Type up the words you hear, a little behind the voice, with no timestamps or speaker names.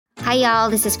Hi, y'all.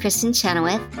 This is Kristen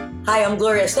Chenoweth. Hi, I'm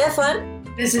Gloria Stefan.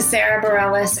 This is Sarah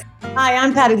Bareilles. Hi,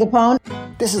 I'm Patty Lapone.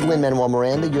 This is Lin-Manuel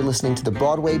Miranda. You're listening to the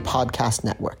Broadway Podcast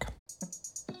Network.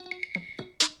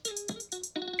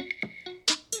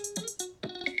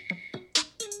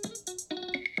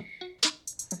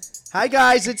 Hi,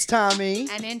 guys. It's Tommy.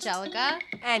 And Angelica.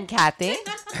 And Kathy.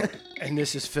 And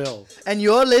this is Phil. And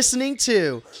you're listening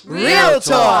to Real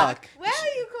Talk. Well,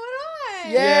 you caught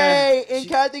on. Yay! Yeah, And she-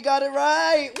 Kathy got it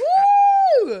right.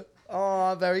 Woo!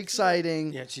 Oh, very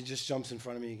exciting. Yeah, she just jumps in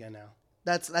front of me again now.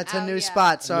 That's a Oh, new yeah.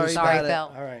 spot. Sorry about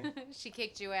Phil. All right. She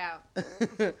kicked you out.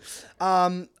 it.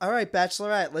 All right,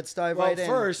 Bachelorette. Let's dive Well, right in.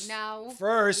 first, No.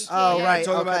 Oh, Yeah. right.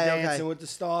 talking about Okay. Dancing with the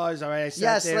Stars. All right, I sat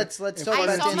Yes, there let's in talk front I'd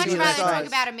about of so the much Dancing TV with rather the talk Stars.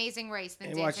 about Amazing Race than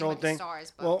and watch the Dancing whole with the thing.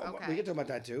 Stars. But Well, okay. we can talk about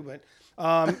that too,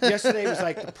 but yesterday was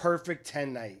like the perfect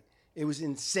 10 night. It was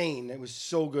insane. It was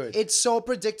so good. It's so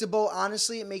predictable.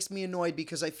 Honestly, it makes me annoyed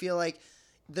because I feel like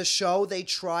the show, they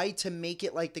try to make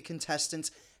it like the contestants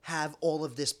have all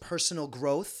of this personal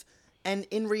growth. And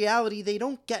in reality, they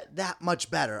don't get that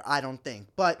much better, I don't think.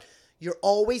 But you're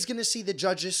always going to see the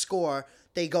judges score.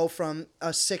 They go from a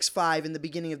 6-5 in the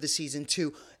beginning of the season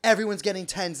to everyone's getting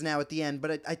 10s now at the end.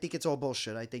 But I think it's all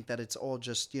bullshit. I think that it's all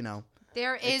just,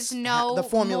 There is no the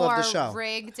formula more of the show.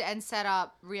 rigged and set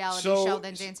up reality show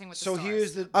than Dancing with the Stars. So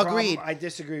here's the Agreed. problem I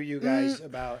disagree with you guys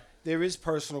about. There is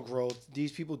personal growth.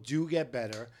 These people do get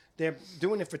better. They're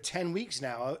doing it for 10 weeks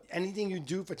now. Anything you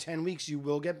do for 10 weeks, you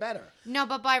will get better. No,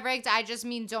 but by rigged, I just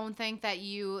mean don't think that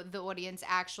you, the audience,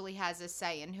 actually has a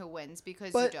say in who wins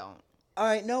because you don't. All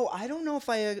right, no, I don't know if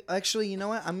I actually, you know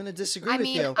what? I'm going to disagree I with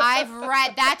mean, you.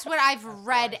 that's what I've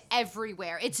read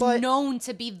everywhere. It's But- known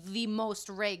to be the most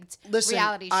rigged Listen,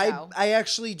 reality show. I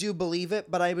actually do believe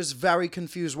it, but I was very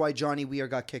confused why Johnny Weir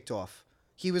got kicked off.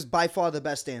 He was by far the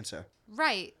best dancer.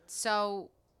 Right.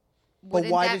 So. But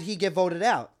why did he get voted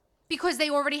out? Because they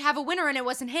already have a winner and it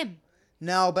wasn't him.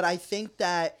 No, but I think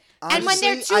that honestly, And when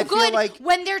they're too I feel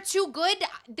good,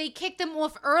 like they kick them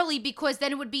off early because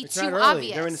then it would be It's too not early.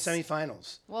 obvious. They're in the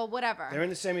semifinals. Well, whatever. They're in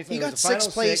the semifinals. he got The final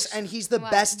sixth place, six. and he's the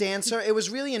best dancer. It was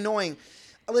really annoying.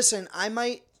 Listen, I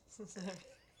might.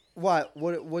 What?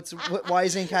 Why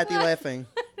isn't Kathy laughing?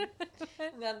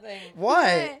 Nothing.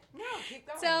 What? No, keep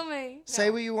going. Tell me. Say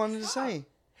what you wanted to say.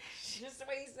 Just the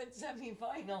way you said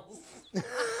semifinals.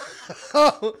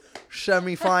 Oh,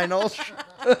 semifinals.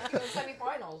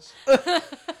 Semifinals.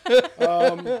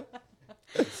 I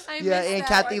Yeah, missed and that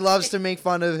Kathy one. loves to make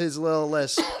fun of his little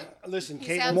list. Listen, He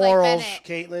Caitlin, sounds Morals. like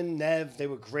Caitlin, Nev, they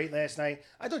were great last night.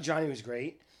 I thought Johnny was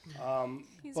great. But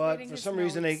reading for his some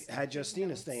reason, they notes. had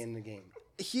Justina stay in the game.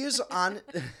 Here's on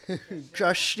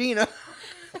Justina.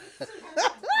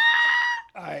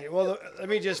 All right, well, let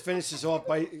me just finish this off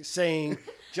by saying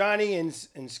Johnny and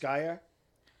Skyer,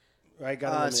 right, got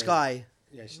eliminated. Sky.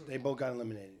 Yes, they both got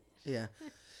eliminated. Yeah.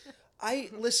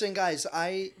 Listen, guys.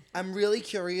 I'm really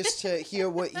curious to hear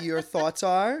what your thoughts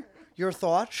are. Your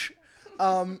thoughts.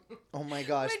 Oh my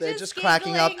gosh, We're they're just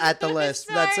cracking up giggling. at the list.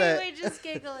 That's Sorry, it. We're just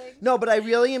giggling. No, but I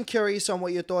really am curious on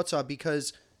what your thoughts are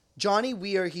because Johnny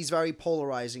Weir, he's very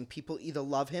polarizing. People either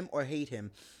love him or hate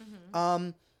him.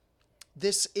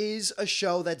 This is a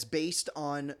show that's based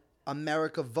on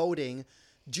America voting.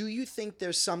 Do you think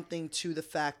there's something to the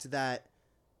fact that...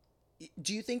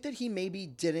 Do you think that he maybe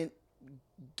didn't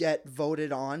get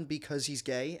voted on because he's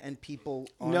gay and people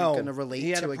aren't going to relate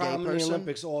he had to a a gay problem in the person?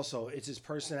 Olympics also. It's his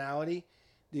personality.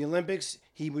 The Olympics,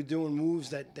 he was doing moves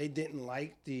that they didn't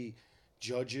like, the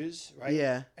judges, right?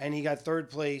 Yeah. And he got third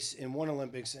place in one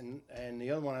Olympics, and the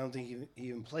other one I don't think he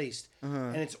even placed.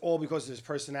 And it's all because of his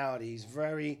personality. He's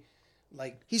very,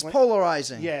 He's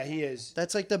polarizing. Yeah, he is.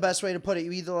 That's like the best way to put it.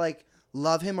 You either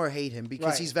love him or hate him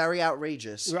because Right. he's very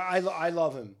outrageous. I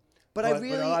love him. But a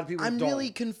lot of people I'm don't.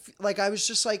 really I was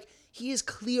just like, he is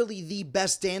clearly the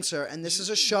best dancer, and this is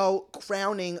a show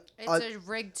crowning. It's a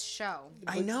rigged show.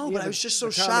 I know, Yeah, but I was just so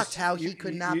but Thomas, shocked how he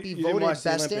could not be you didn't voted watch the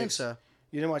best Olympics. dancer.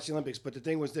 You didn't watch the Olympics, but the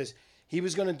thing was this: he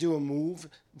was going to do a move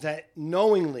that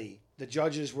knowingly the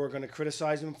judges were going to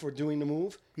criticize him for doing the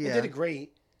move. He Yeah. did it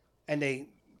great, and they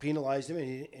penalized him,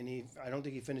 and he I don't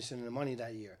think he finished in the money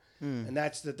that year. And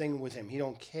that's the thing with him; he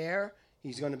don't care.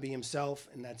 He's going to be himself,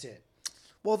 and that's it.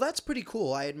 Well, that's pretty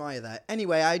cool. I admire that.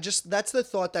 Anyway, that's the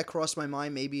thought that crossed my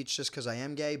mind. Maybe it's just because I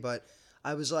am gay, but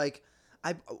I was like,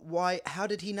 how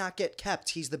did he not get kept?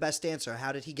 He's the best dancer.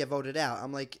 How did he get voted out?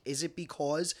 I'm like, is it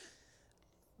because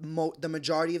the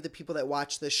majority of the people that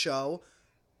watch this show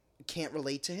can't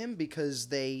relate to him because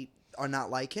they are not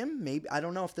like him? Maybe. I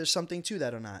don't know if there's something to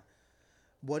that or not.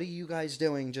 What are you guys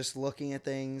doing? Just looking at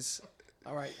things?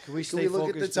 All right, can we Can stay we look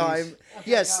at the focused, time? please?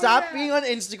 Yes, stop being on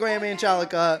Instagram,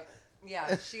 Angelica.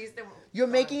 Yeah, she's the. You're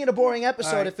making it a boring episode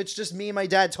Alright. if it's just me and my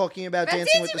dad talking about That's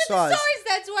Dancing with the Stars.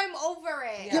 That's why I'm over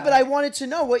it. Yeah, but I wanted to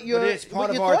know what your But it's part what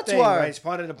of your our thoughts thing, were. right? It's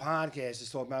part of the podcast.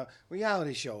 It's talking about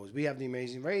reality shows. We have The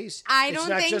Amazing Race. I It's don't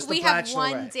not think just The we have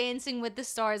one Bachelorette. Dancing with the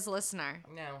Stars listener.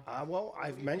 No. Well,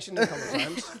 I've mentioned it a couple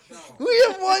times. We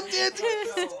have one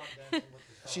Dancing.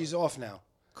 She's off now.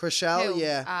 Chriselle, Who?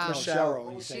 yeah, Oh. Chriselle.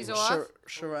 Cheryl. You say She's it. off?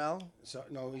 Sherelle. So,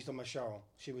 no, he's talking about Cheryl.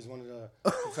 She was one of the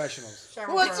professionals.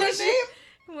 What's her name?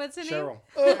 What's her name? Cheryl.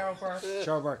 Cheryl Burke.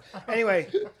 Cheryl Burke. Anyway,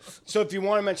 so if you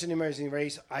want to mention The Amazing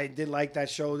Race, I did like that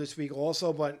show this week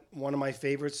also, but one of my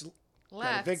favorites got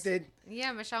Left. evicted.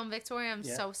 Yeah, Michelle and Victoria. I'm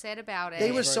Yeah. so sad about it.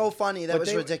 They were so funny. That But was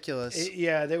they- ridiculous.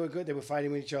 Yeah, they were good. They were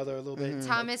fighting with each other a little bit.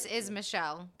 Thomas is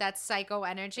Michelle. That's psycho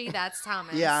energy. That's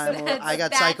Thomas. Yeah, I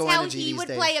got psycho That's energy how he these would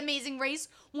days. play Amazing Race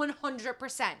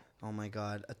 100%. Oh my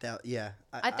God, yeah,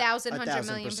 A thousand,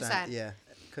 100,000,000%. Yeah,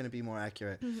 couldn't be more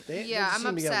accurate. They Yeah, just I'm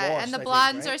seem to get upset. lost, And the I think,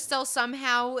 blondes right? are still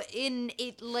somehow in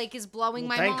it, like, is blowing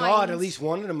my Thank mind. God, at least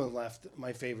one of them have left.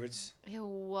 My favorites.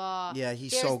 Ew, Yeah,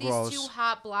 he's there's so these gross. two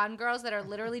hot blonde girls that are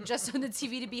literally just on the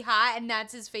TV to be hot, and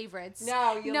that's his favorites.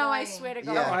 No, you're No, I lying. swear to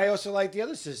God. Yeah. I also like the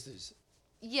other sisters.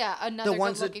 Yeah, another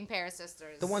ones that- good-looking pair of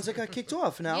sisters. The ones that got kicked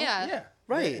off. No. Yeah. Yeah,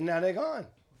 Right. And now they're gone.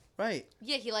 Right.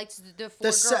 Yeah, he likes the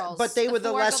four The girls. but they were the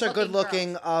four lesser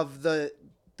good-looking good-looking of the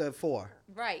four.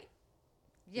 girls. Right.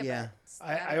 Yeah. Yeah. But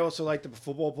I also like the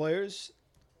football players.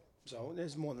 So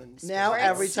there's more than Now Sports.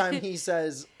 every time he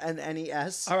says an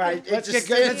NES, All right, it let's just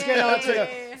get on to the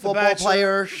Yeah. football Bachelor-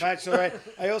 players. Bachelorette.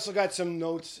 I also got some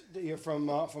notes here from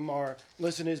our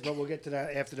listeners, but we'll get to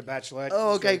that after the Bachelorette.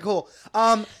 Oh, okay, cool.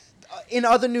 In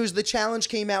other news, the challenge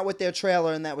came out with their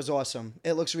trailer, and that was awesome.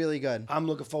 It looks really good. I'm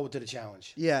looking forward to the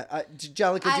challenge. Yeah,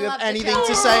 Jellica, I do you love have the anything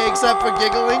to challenge. say except for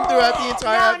giggling throughout the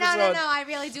entire episode? No. I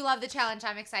really do love the challenge.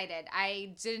 I'm excited. I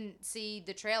didn't see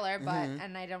the trailer, but Mm-hmm.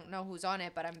 and I don't know who's on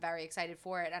it, but I'm very excited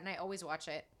for it, and I always watch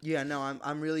it. Yeah, no,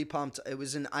 I'm really pumped. It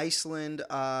was in Iceland.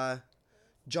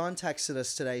 John texted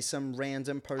us today. Some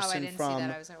random person Oh, I didn't from see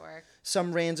that. I was at work.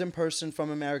 some random person from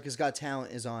America's Got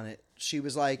Talent is on it. She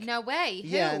was like, No way. Who?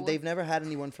 yeah, and they've never had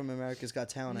anyone from America's Got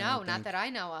Talent. I No, don't not think. that I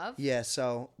know of. Yeah,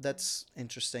 so that's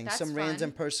interesting. That's Some fun.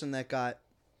 random person that got,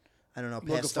 I don't know,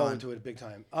 Looking passed forward on. to it big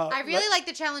time. I really liked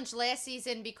the challenge last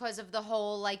season because of the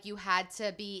whole like you had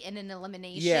to be in an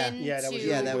elimination Yeah, that to was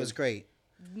Yeah, that was great.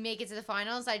 make it to the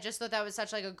finals. I just thought that was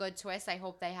such like a good twist. I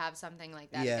hope they have something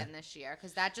like that Yeah. again this year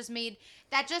because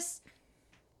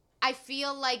I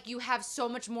feel like you have so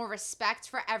much more respect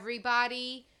for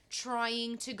everybody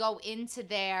trying to go into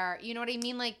their, you know what I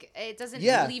mean? Like it doesn't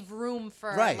Yeah. leave room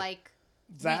for Right. like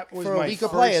that was For a my weaker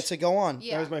first, player to go on.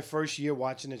 Yeah. That was my first year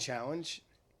watching the challenge,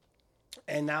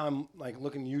 and now I'm like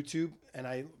looking YouTube, and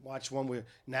I watched one where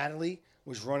Natalie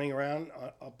was running around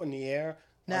up in the air.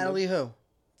 Natalie who?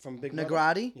 From Big Brother.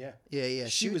 Nagrati? Yeah. Yeah.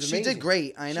 She She was did amazing.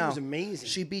 great. I know. She was amazing.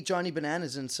 She beat Johnny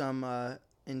Bananas in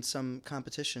some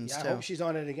competitions Yeah, I too. hope she's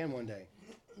on it again one day.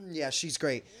 Yeah, she's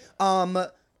great.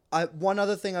 One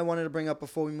other thing I wanted to bring up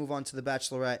before we move on to the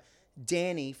Bachelorette,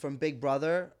 Danny from Big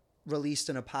Brother released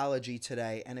an apology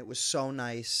today, and it was so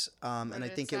nice. And I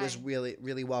did it think it was say? really,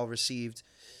 really well received.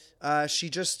 She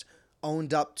just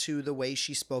owned up to the way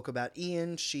she spoke about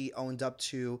Ian. She owned up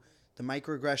to the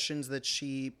microaggressions that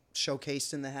she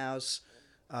showcased in the house.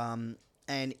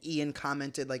 And Ian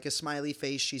commented like a smiley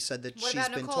face. She said that what she's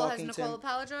about been Nicole? Has talking to Nicole him.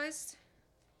 apologized?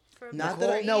 For Not Nicole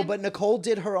that I know, Ian? but Nicole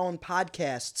did her own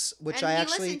podcasts, which and I he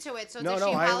actually listened to it. So No, did no,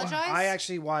 she apologize? I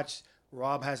actually watched.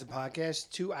 Rob has a podcast.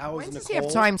 2 hours. When of does Nicole. he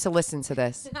have time to listen to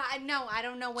this? No, I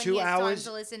don't know when 2 he has hours.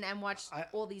 time to listen and watch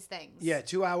all these things. Yeah,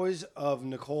 2 hours of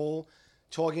Nicole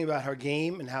talking about her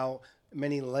game and how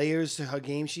many layers to her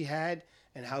game she had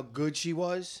and how good she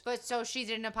was. But so she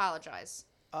didn't apologize.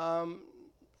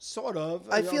 Sort of.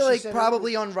 I You know, feel she like said-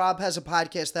 probably on Rob Has a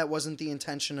Podcast, that wasn't the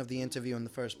intention of the interview in the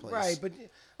first place. Right, but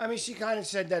I mean, she kind of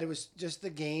said that it was just the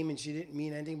game and she didn't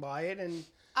mean anything by it. And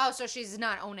Oh, so she's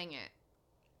not owning it.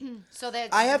 So that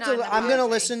I have not an to. I'm gonna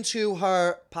apology. listen to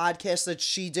her podcast that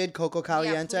she did, Coco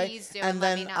Caliente, please do, and and let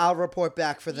then me know. I'll report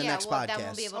back for the Yeah, next well, podcast. then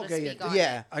we'll be able to Okay, speak yeah. on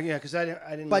Yeah. it. yeah, because I didn't. But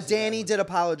listen to that Danny one. did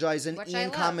apologize, and Which I Ian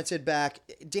love. commented back.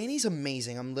 Danny's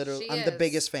amazing. I'm the is.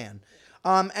 biggest fan.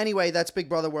 Anyway, that's Big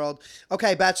Brother World.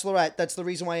 Okay, Bachelorette. That's the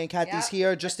reason why Aunt Kathy's Yep,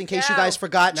 here, just in let's case you go. guys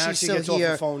forgot. Now she's she still gets off the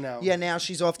here. phone now. Yeah, now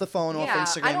she's off the phone, off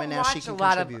Instagram, I don't and now watch she can a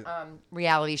lot contribute. of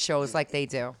reality shows like they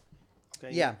do.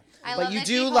 Okay. Yeah, I but love you that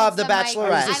do she love holds the mic.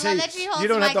 Bachelorette. I love that she holds You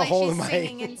don't the have mic to hold like the she's mic.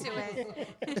 singing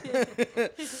into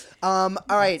it. All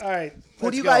right. All right.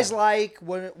 Who do you guys like?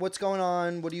 What's going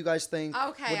on? What do you guys think?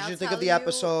 Okay, What did I'll you think tell of the you-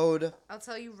 episode? I'll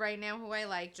tell you right now who I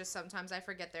like. Just sometimes I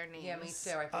forget their names. Yeah, me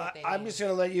too. I forget their I'm names. just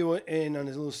gonna let you in on a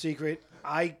little secret.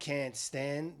 I can't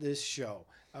stand this show.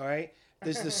 All right,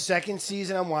 this is the second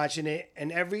season I'm watching it,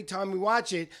 and every time we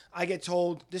watch it, I get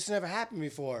told this never happened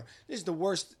before. This is the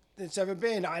worst it's ever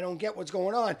been. I don't get what's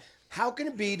going on. How can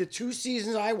it be the 2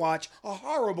 seasons I watch are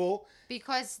horrible?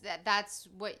 Because that's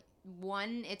what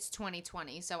it's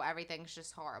 2020, so everything's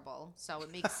just horrible. So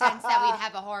it makes sense that we'd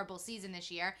have a horrible season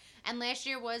this year. And last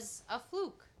year was a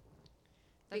fluke.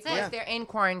 That's Because it. they're in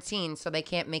quarantine, so they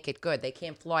can't make it good. They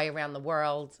can't fly around the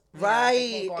world. You know, they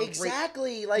Right, can't go on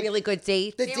exactly. Like really good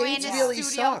dates. the They were in dates a really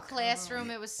studio suck.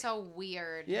 classroom. It was so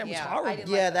weird. Yeah, it was Yeah, I horrible. didn't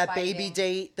Yeah, like the that baby fighting.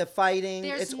 date, the fighting.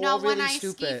 There's It's no all really one I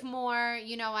stupid. skeef more.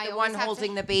 You know, I The always one have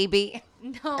holding to, the baby.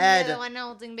 No, Ed. the one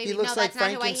holding baby. He looks no, like that's not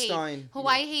who I Frankenstein. hate. Who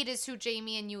I hate is who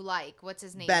Jamie and you like. What's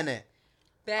his name? Bennett.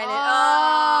 Bennett.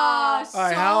 Oh, All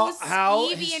right, so how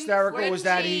skeevy and hysterical was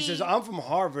that? He cringy. says, "I'm from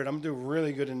Harvard. I'm doing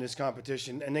really good in this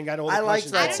competition," and then got all the I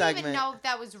liked questions. that I wrong. don't segment. even know if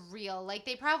that was real. Like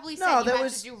they probably said No, you that have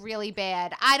was- to do really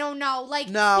bad. I don't know. Like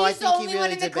No, I he's the think he only really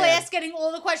one in the did class bad. getting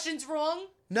all the questions wrong.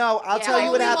 No, I'll Yeah, tell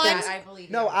you what only one. happens. I believe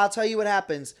No, you. I'll tell you what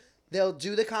happens. They'll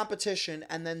do the competition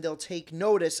and then they'll take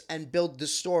notice and build the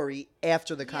story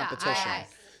after the competition.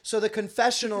 So the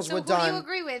confessionals So were who do you done.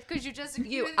 agree with? Because you just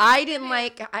agree You, with I me.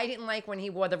 didn't like when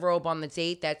he wore the robe on the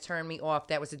date. That turned me off.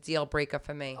 That was a deal breaker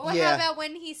for me. Or Yeah. how about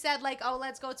when he said like, "Oh,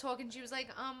 let's go talk," and she was like,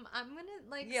 I'm gonna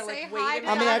like Yeah, say like, wait hi a to minute. the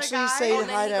I mean, other actually guy." say Oh, and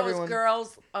then hi he to goes, everyone.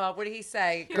 girls. What did he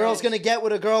say? Girl's gonna get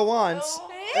what a girl wants. Oh.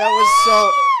 That was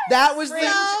so. That was the.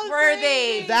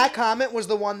 Cringe-worthy. That comment was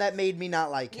the one that made me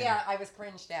not like him. Yeah, I was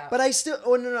cringed out. But I still.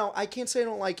 Oh no, I can't say I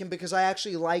don't like him because I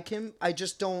actually like him. I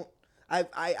just don't.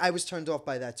 I was turned off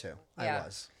by that too. Yeah. I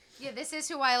was. Yeah, this is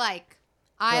who I like.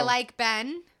 I Oh. like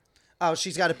Ben. Oh,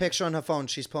 she's got a picture on her phone.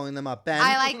 She's pulling them up. Ben.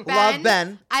 I like Ben. Love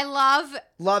Ben. I love.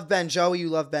 Love Ben. Joey, you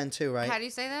love Ben too, right? How do you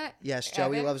say that? Yes,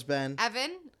 Joey Evan? loves Ben.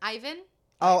 Ivan.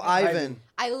 Oh, Ivan.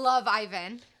 I love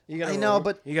Ivan. You got I know,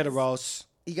 but- you got a Rose.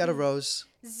 You got a rose.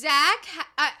 Zach.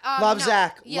 Love no.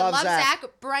 Zach. Yeah, Love love Zach. Zach.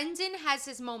 Brendan has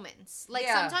his moments. Like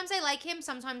Yeah. sometimes I like him,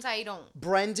 sometimes I don't.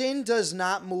 Brendan does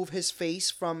not move his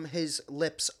face from his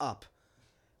lips up.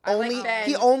 I like Only Ben.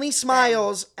 he only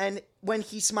smiles, and when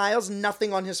he smiles,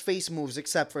 nothing on his face moves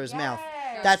except for his mouth.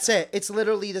 That's it. It's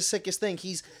literally the sickest thing.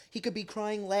 He could be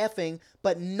crying, laughing,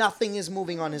 but nothing is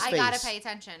moving on his I face. gotta pay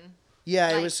attention.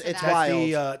 Yeah, like, it's to it's that. That's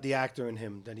wild. the actor in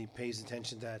him that he pays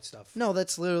attention to that stuff. No,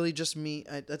 that's literally just me.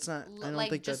 That's not. I don't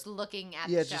Like think just that. looking at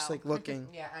Yeah, the show. just like looking.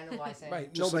 Yeah, I know why I say.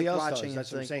 Right. Just Nobody like else watching does.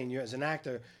 That's what I'm thing. saying. You as an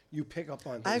actor, you pick up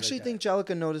on things. I actually like think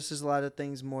Jellica notices a lot of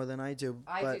things more than I do.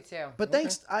 I but, do too. But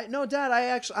thanks. No, Dad.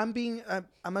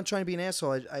 I'm not trying to be an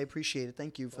asshole. I appreciate it.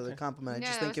 Thank you for the compliment. I No,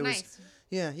 just that think it was was. nice.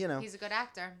 Yeah, you know. He's a good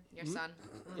actor, your son.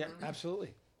 Yeah,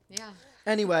 absolutely. Yeah.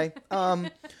 Anyway,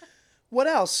 what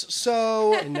else?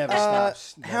 So, It never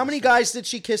stops. how Never many stops. guys did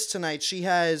she kiss tonight? She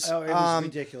has Oh, it was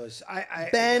ridiculous.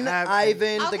 Ben, have-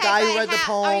 Ivan, the guy who but read the Are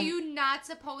poem. you not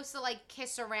supposed to like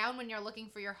kiss around when you're looking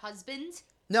for your husband?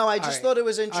 No, I just All right. thought it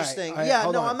was All right. interesting. All right, Yeah,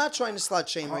 hold no, on. I'm not trying to slut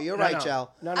shame her. You're No, right, no.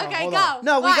 Jel. No, no, Okay, hold go. on.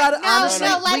 No, we What? got to No, honestly,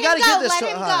 no, let we him got to go. give this Let to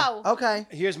him her. go. Okay.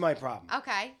 Here's my problem.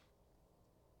 Okay.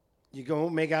 You go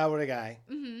make out with a guy.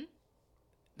 Mm-hmm.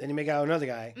 Then you make out with another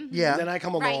guy. Yeah. And then I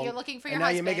come along. Right, you're looking for your and now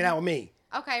you're making husband. out with me.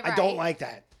 Okay, right. I don't like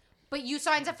that. But you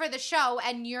signed up for the show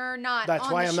and you're not That's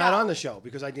on why the I'm show. not on the show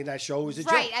because I think that show is a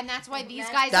Right, joke. and that's why these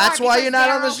guys That's are. why because you're not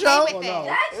on they're the show? okay with Well, it.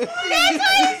 no. That's why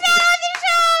he's not on the show.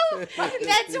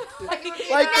 That's why.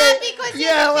 Like not they- because he yeah,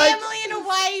 has a like- family and a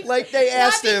wife. Like they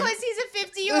asked not him. because he's a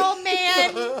 50-year-old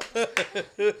man.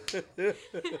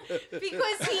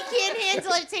 Because he can't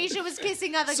handle it. Tasha was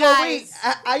kissing other So guys. wait,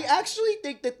 I actually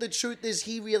think that the truth is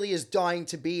he really is dying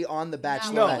to be on The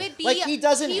Bachelorette. He would be, Like he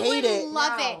doesn't he hate would it.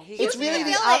 love No, it. he He It's would be really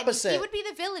the the villain. opposite. He would be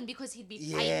the villain because he'd be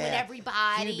fighting with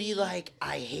everybody. He'd be like,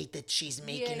 I hate that she's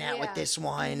making Yeah, out with yeah. this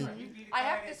one. You'd be the I guy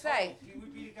have to that say- told- you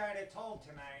would be the guy that told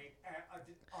tonight.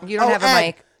 You don't have a Ed,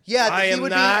 mic. Yeah, I he am would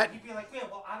not. You'd be like, yeah,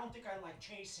 well, I don't think I like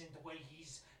Jason the way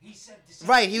he said this. be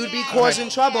right. He would be Yeah, causing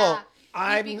yeah, trouble. yeah.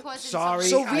 I'm He'd be causing sorry.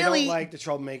 So I really- don't like the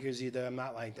troublemakers either. I'm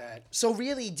not like that. So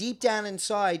really, deep down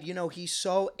inside, you know, he's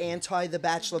so anti the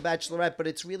Bachelorette, but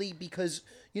it's really because,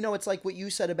 you know, it's like what you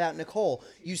said about Nicole.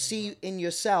 You see in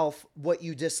yourself what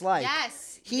you dislike.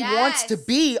 Yes. He wants to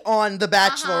be on The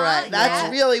Bachelorette. That's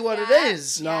yeah. really what it Yeah.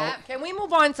 is. No. Yeah. Can we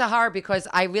move on to her because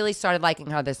I really started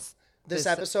liking her This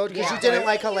episode, because yeah. you didn't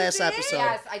like her last episode.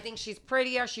 Yes, I think she's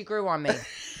prettier. She grew on me.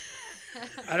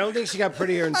 I don't think she got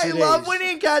prettier in 2 days. I love when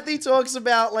Aunt Kathy talks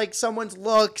about like someone's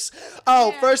looks.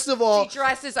 Oh, first of all, She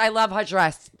dresses. I love her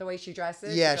dress. The way she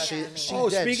dresses. yeah, She she dresses she amazing.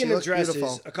 did. Speaking She of looks dresses,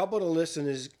 beautiful. a couple of the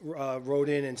listeners wrote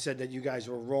in and said that you guys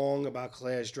were wrong about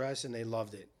Claire's dress, and they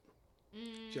loved it.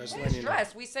 Just letting you know.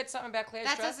 dress. We said something about Claire's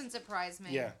That dress. doesn't surprise me.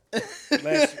 Yeah. I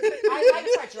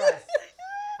liked her dress.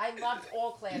 I loved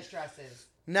all Claire's dresses.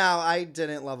 No, I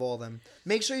didn't love all of them.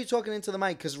 Make sure you're talking into the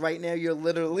mic because right now you're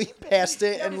literally past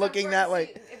it and looking that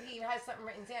way. If he has something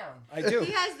written down. I do.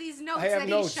 He has these notes I have that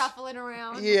notes. he's shuffling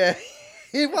around. Yeah.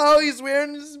 While he's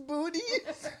wearing his booties.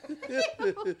 Ew,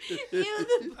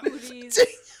 the booties.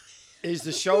 Is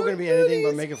the show going to be anything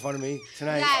but making fun of me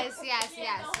tonight?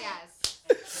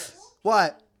 Yes.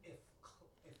 What?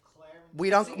 If Claire and We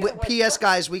don't. P.S.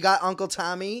 Guys, we got Uncle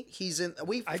Tommy. He's in.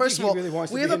 I First think of all, he really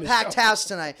wants to we be have in a the packed show. house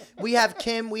tonight. We have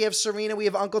Kim, we have Serena, we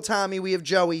have Uncle Tommy, we have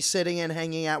Joey sitting and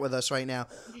hanging out with us right now.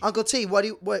 Uncle T, what?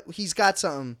 He's got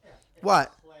something.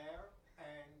 What? Claire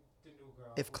and the new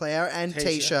girl If Claire and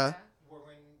Tasha. Tasha were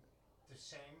in the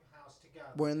same house together,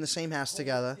 were in the same house who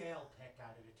together, would Dale pick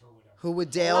out of the two of them? who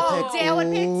would Dale Oh, pick? Dale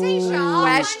would pick Ooh. Tasha.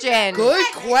 Question.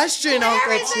 Good question, Claire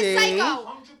Uncle is a T. psycho.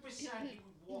 100% he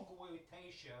would walk away with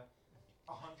Tasha.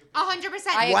 100%.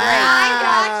 100%. I agree. Wow.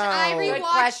 I Good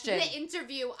rewatched question. the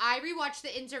interview. I rewatched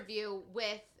the interview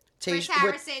with Tasha- Chris with-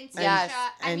 Harrison, Tasha.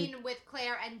 Yes. With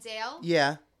Claire and Dale.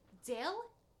 Yeah, Dale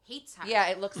hates her. Yeah,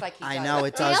 it looks like he does. I know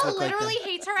it does Dale look like literally that.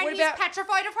 hates her, and What he's about-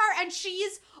 petrified of her, and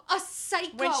she's a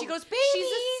psycho. When she goes, she's a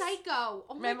 "Babies." psycho.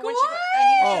 Oh Remember my when god! she and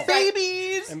he was just like,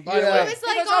 Babies. And by the Yeah. way, He was he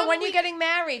like, goes, "Oh, "Oh, when we- you're getting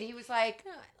married," he was like,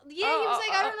 Yeah, he was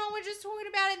like, I don't know, we're just talking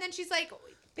about it. And then she's like,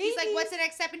 he's like, Babies. what's the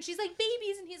next step? And she's like,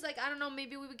 babies. And he's like, I don't know,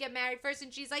 maybe we would get married first.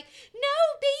 And she's like,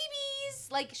 no, babies.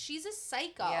 Like, she's a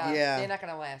psycho. Yeah. they're not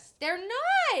gonna last. They're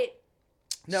not.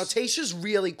 No, Tasha's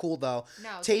really cool though. No,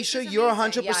 Tasha, Tasha's you're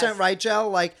amazing. 100% Yes. right, Jel.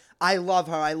 Like, I love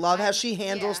her. I love how she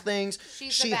handles yeah. things.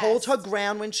 She's the She holds her best.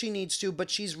 ground when she needs to, but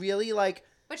she's really like,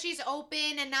 But she's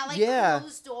open and not like Yeah.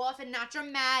 closed off and not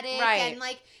dramatic. Right. And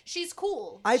like, she's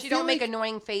cool. I She feel don't make like,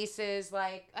 annoying faces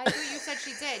like. I thought you said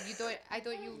she did. I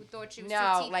thought you thought she was No,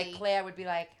 critiquey. like Claire would be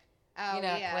like, Oh, you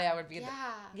know, yeah. Claire would be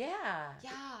Yeah. yeah.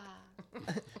 Yeah.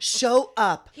 show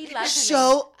up. He loves me.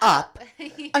 Show up.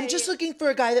 Yeah. I'm just looking for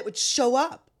a guy that would show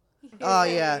up. Oh,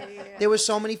 yeah. There were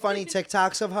so many funny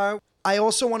TikToks of her. I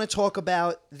also want to talk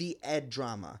about the Ed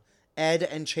drama. Ed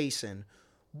and Chasen.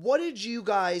 What did you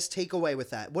guys take away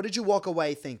with that? What did you walk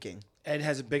away thinking? Ed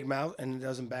has a big mouth and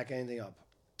doesn't back anything up.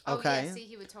 Oh, Okay. yeah, see,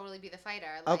 he would totally be the fighter.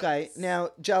 Like, Okay, now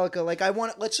Jellica, like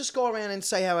let's just go around and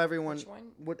say how everyone, Which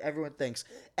one? what everyone thinks.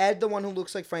 Ed, the one who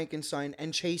looks like Frankenstein,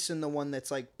 and Chasen, the one that's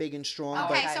like big and strong.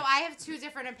 Okay, Okay. so I have two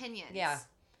different opinions. Yeah.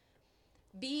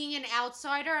 Being an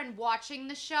outsider and watching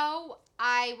the show,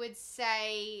 I would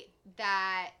say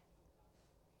that,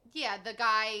 yeah, the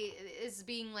guy is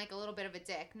being like a little bit of a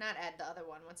dick. Not Ed, the other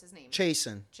one. What's his name?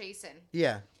 Chasen, Jason.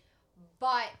 yeah,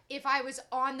 But if I was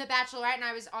on The Bachelorette and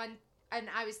I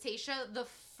was Tasha, the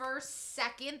first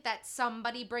second that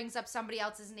somebody brings up somebody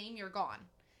else's name, you're gone.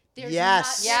 There's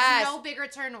Yes. there's no bigger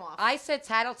turn off. I said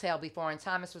tattletale before, and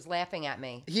Thomas was laughing at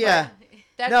me. yeah.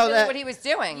 That's No, really that- what he was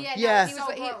doing. yeah, Yeah. no, it's so He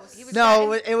was- he- gross. he was-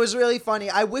 No, it was really funny.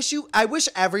 I wish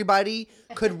everybody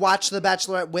could watch The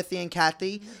Bachelorette with the and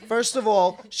Kathy. First of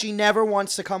all, she never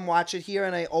wants to come watch it here,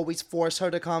 and I always force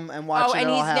her to come and watch Oh, it and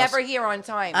at he's our house. never here on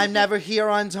time. I'm never here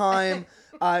on time.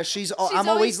 I'm She's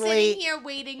always sitting late. here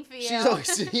waiting for you. She's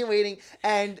always sitting here waiting,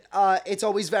 and it's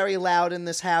always very loud in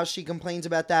this house. She complains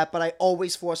about that, but I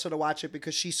always force her to watch it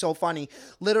because she's so funny.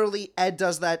 Literally, Ed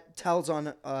does that, tells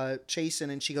on Chasen,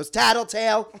 and she goes,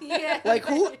 tattletale. Yeah. Like,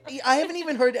 who? I haven't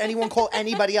even heard anyone call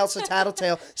anybody else a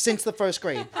tattletale since the first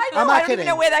grade. I know. I'm not I don't kidding. even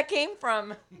know where that came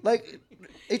from. Like,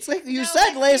 it's like you No,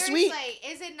 said but last week. seriously,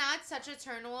 is it not such a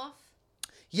turn off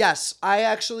Yes, I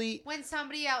actually. when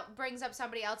somebody brings up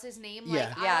somebody else's name? Yeah.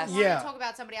 Like, I Yes. don't want Yeah. to talk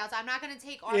about somebody else. I'm not going to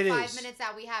take our It 5 is. minutes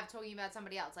that we have talking about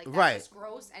somebody else. Like, that's Right. just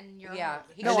gross, and you're Yeah. home.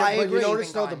 He No, should- I But agree. you notice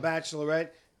Been though, the gone. Bachelorette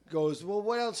goes, well,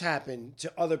 what else happened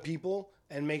to other people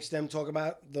and makes them talk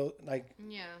about the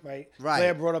Yeah. right? Right.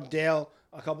 Claire brought up Dale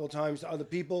a couple of times to other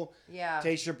people. Yeah.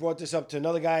 Tasha brought this up to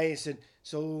another guy. He said,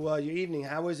 so your evening,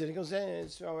 how is it? He goes,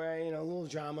 it's all right, a little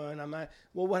drama. And I'm like,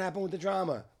 well, what happened with the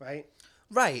drama, right?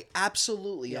 Right,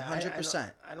 absolutely, Yeah,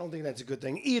 100%. I don't think that's a good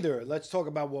thing either. Let's talk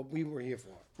about what we were here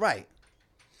for. Right.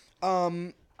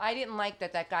 I didn't like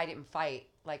that guy didn't fight.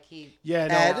 Like he Yeah,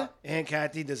 no. Ed? Aunt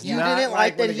Kathy does You not didn't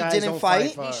like like when that the he guys didn't don't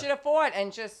fight? for he her. should have fought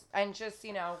and just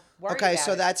worried Okay, about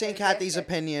so it. that's Aunt Put his Kathy's ass kicked.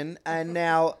 opinion, and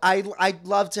now I'd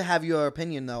love to have your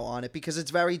opinion though on it because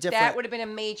it's very different. That would have been a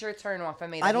major turnoff for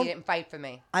me. I That don't- he didn't fight for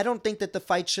me. I don't think that the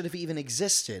fight should have even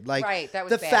existed. Like Right, that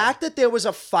was the bad. fact that there was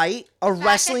a fight, a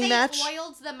wrestling match, They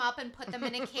oiled them up and put them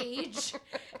in a cage.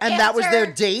 and that was their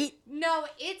after- date. No,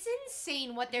 it's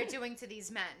insane what they're doing to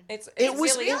these men. It's It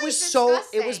was really, it was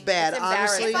disgusting. it was bad. It's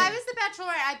Honestly, If I was the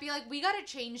Bachelorette, I'd be like, we gotta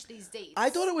change these dates. I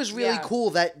thought it was really Yeah.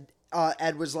 cool that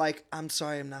Ed was like, "I'm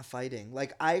sorry, I'm not fighting."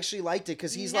 Like I actually liked it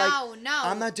because he's no, like, no,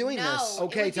 "I'm not doing no. this."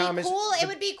 Okay, it would be Thomas, Cool. the- It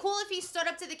would be cool if he stood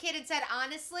up to the kid and said,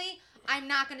 "Honestly, I'm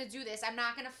not gonna do this. I'm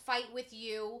not gonna fight with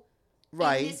you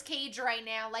Right. in this cage right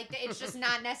now. Like it's just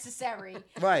not necessary."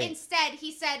 Right. Instead,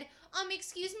 he said,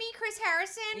 "Excuse me, Chris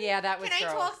Harrison. Yeah, that was Can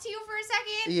I gross. talk to you for a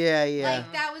second?" Yeah, yeah.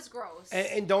 Like that was gross.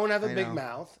 And don't have a I big know.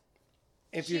 mouth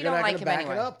if She you're don't not like going to him back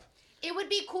anyway. it up. It would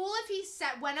be cool if he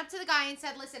went up to the guy and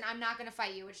said, "Listen, I'm not gonna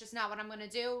fight you. It's just not what I'm gonna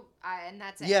do," and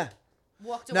that's it. Yeah.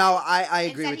 Walked away. No, I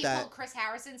agree Instead, with he that. pulled Chris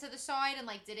Harrison to the side and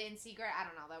did it in secret. I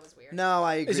don't know. That was weird. No,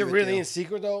 I agree. Is it with really you. in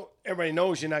secret, though? Everybody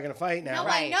knows you're not going to fight now. No, I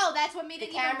Right. know. That's what made The it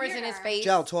even cameras in his weirder. face.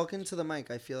 Jel, talking to the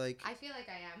mic. I feel like I feel like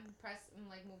I am. Press and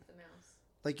move the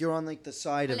mouse. you're on like the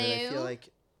side of it. I feel Hello? like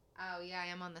Oh yeah, I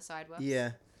am on the sidewalk.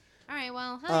 yeah. All right.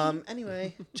 Well, hi.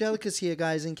 Anyway, Jellica's here,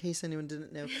 guys. In case anyone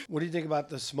didn't know, What do you think about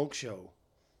the smoke show?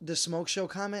 the smoke show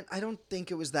comment. I don't think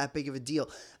it was that big of a deal.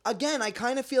 Again, I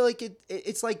kind of feel like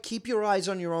it's like keep your eyes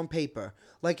on your own paper.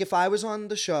 Like if I was on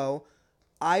the show,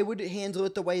 I would handle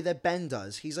it the way that Ben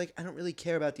does. He's like, I don't really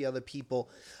care about the other people.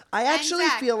 I actually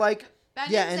Zach. feel like Ben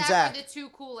yeah, and and Zach Zach. are the two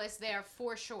coolest there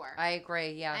for sure. I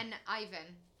agree. Yeah. And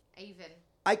Ivan. Ivan.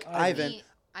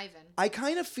 Ivan. I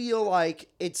kind of feel like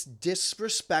it's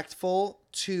disrespectful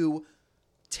to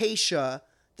Tasha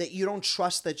that you don't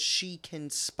trust that she can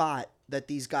spot that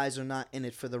these guys are not in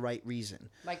it for the right reason.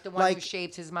 Like the one who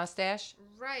shaved his mustache.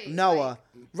 Right. Noah.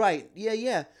 Right. Yeah,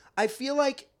 yeah. I feel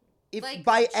like if Like,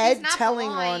 by she's Ed not telling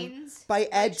blind. by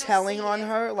Ed she'll telling see on it.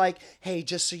 her, like, hey,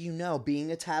 just so you know,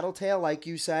 being a tattletale, like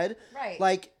you said. Right.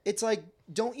 Like, it's like,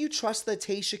 don't you trust that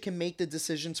Tasha can make the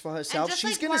decisions for And herself? just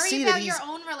She's like gonna worry see about that he's your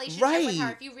own relationship with her.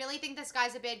 right. If you really think this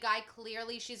guy's a bad guy,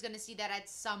 clearly she's gonna see that at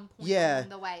some point Yeah. along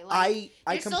the way. I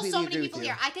there's completely still so agree many with people you.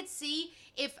 here. I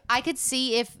could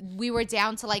see if we were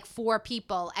down to like 4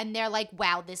 people and they're like,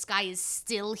 wow, this guy is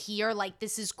still here. Like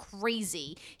this is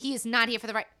crazy. He is not here for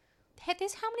the right.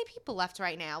 There's how many people left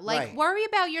right now? Like Right. worry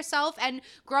about yourself and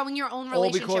growing your own All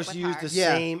relationship because with you used her. the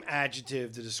Yeah. same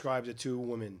adjective to describe the two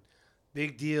women.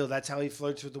 Big deal. That's how he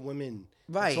flirts with the women.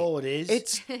 Right. That's all it is.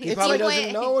 It's he it's probably like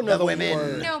doesn't know another women.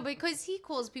 word. No, because he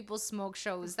calls people smoke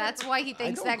shows. That's why he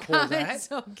thinks don't that call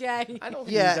comment's okay. I don't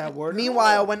use yeah. that word. at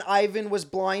Meanwhile, all. when Ivan was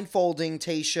blindfolding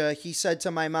Tasha, he said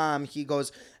to my mom, he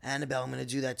goes, "Annabelle, I'm gonna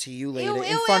do that to you later Ew,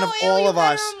 in ew, front of ew, all you of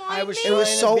gotta us." remind I was me. It was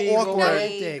trying so to be awkward.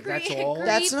 romantic. That's all.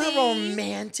 That's not Creepy.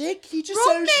 romantic. He just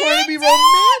said he was trying to be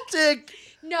romantic.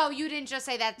 No, you didn't just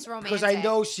say that's romantic. Because I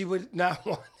know she would not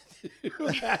want to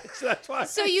do that. So that's why.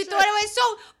 So you thought it was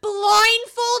so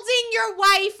blindfolding your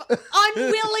wife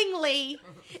unwillingly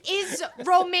is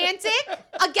romantic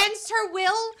against her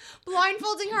will?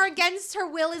 Blindfolding her against her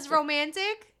will is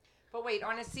romantic? But wait,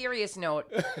 on a serious note,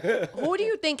 who do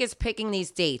you think is picking these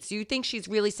dates? Do you think she's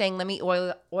really saying, let me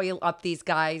oil up these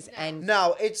guys? And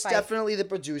No, it's Fight. definitely the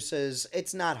producers.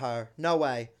 It's not her. No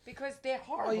way. because they're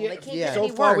horrible. yeah. They can't Yeah. get So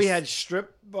any far, we worse. had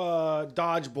strip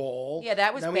dodgeball. Yeah,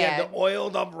 that was then we had bad. the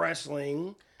oiled up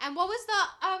wrestling. And what was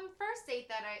the first date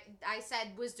that I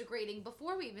said was degrading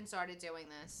before we even started doing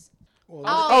this? Well,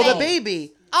 Oh, the they-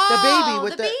 baby. Oh, the baby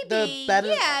with the the baby. bed,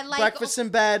 Yeah, like- breakfast in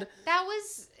bed. That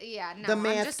was no. The I'm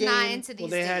math just not game. into these. well,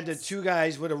 they had the dates. 2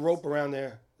 guys with a rope around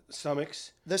their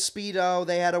stomachs, The Speedo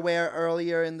they had to wear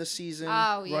earlier in the season.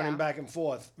 Oh yeah. running back and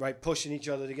forth, right, pushing each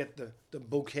other to get the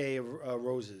bouquet of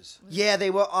roses. Yeah,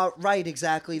 they were right.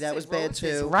 Exactly. That was bad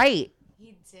too. Right.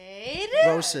 He did.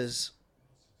 Roses.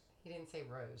 He didn't say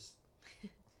Rose.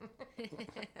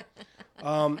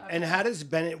 And how does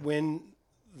Bennett win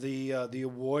the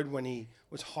award when he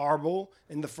was horrible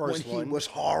in the When first he one? was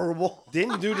horrible.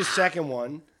 Didn't do the second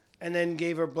one, and then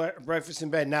gave her breakfast in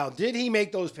bed. Now, did he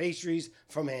make those pastries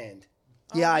from hand?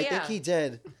 Yeah, I yeah. think he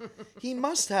did. He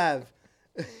must have.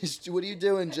 What are you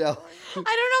doing, Joe? I don't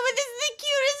know, but this is the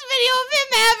cutest video of him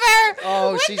ever.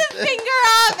 Oh, with she's- the finger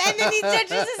up, and then he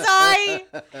touches his eye.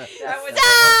 That was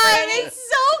Stop! It's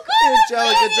so good.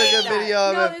 Angelica took a video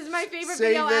of No, him. this is my favorite Save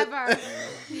video it. ever.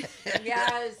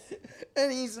 Yes.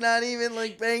 And he's not even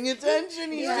like paying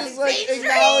attention. He's Yeah. just like Pastries.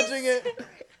 acknowledging it.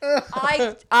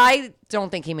 I don't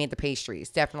think he made the pastries.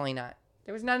 Definitely not.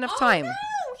 There was not enough time. Oh,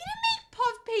 no, he didn't make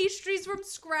puff pastries from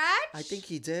scratch? I think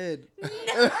he did.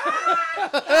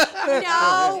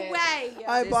 No way.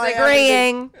 I buy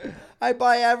everything. Disagreeing. I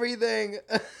buy everything.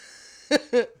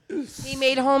 He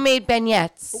made homemade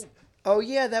beignets. Oh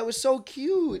yeah, that was so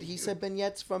cute. He said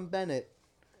beignets from Bennett,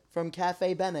 from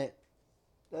Cafe Bennett.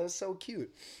 That was so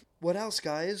cute. What else,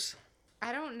 guys?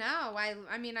 I don't know.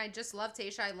 I mean, I just love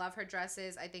Tayshia. I love her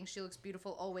dresses. I think she looks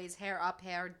beautiful always. Hair up,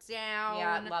 hair down.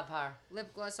 Yeah, I love her.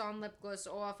 Lip gloss on, lip gloss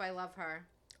off. I love her.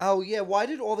 Oh yeah, why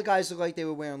did all the guys look like they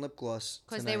were wearing lip gloss?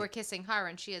 Because they tonight? were kissing her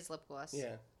and she has lip gloss.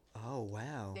 Yeah. Oh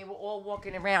wow. They were all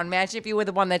walking around. Imagine if you were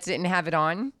the one that didn't have it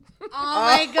on. Oh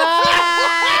my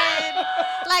God.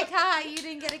 Like, hi, you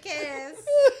didn't get a kiss.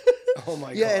 Oh my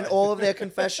god. Yeah, and all of their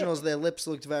confessionals, their lips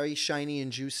looked very shiny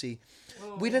and juicy.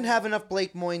 We didn't have enough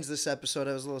Blake Moynes this episode.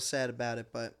 I was a little sad about it,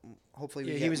 but hopefully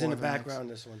we Yeah, get he was in more the of him next. background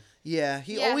this one. Yeah,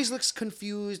 he Yeah. always looks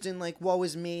confused and like, woe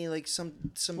is me, like some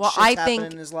Well, shit's I happening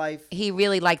think in his life. He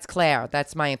really liked Claire.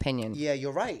 That's my opinion. Yeah,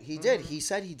 you're right. He did. He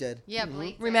said he did. Yeah,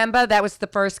 Blake. did. Remember, that was the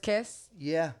first kiss?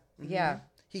 Yeah. Yeah.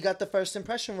 He got the first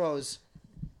impression rose.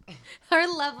 Her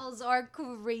levels are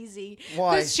crazy.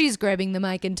 Why? Because she's grabbing the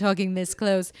mic and talking this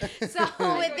close. So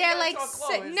they're like, talk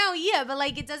close. no, yeah, but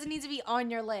like it doesn't need to be on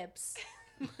your lips.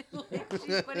 Like,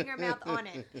 she's putting her mouth on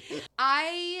it.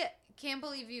 I can't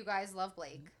believe you guys love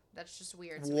Blake. That's just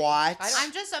weird. To me. What?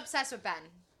 I'm just obsessed with Ben.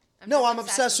 No, just I'm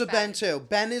obsessed with Ben too.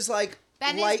 Ben is like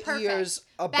Ben is light perfect. years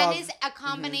above. Ben is a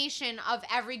combination of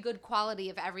every good quality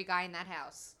of every guy in that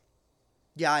house.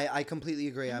 Yeah, I completely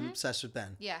agree. I'm obsessed with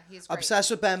Ben. Yeah, he's great.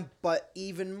 Obsessed with Ben, but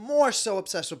even more so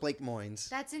obsessed with Blake Moynes.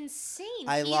 That's insane.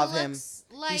 I He love him. looks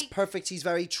Like, He's perfect. He's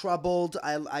very troubled.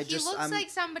 he looks like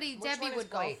somebody Which Debbie one is would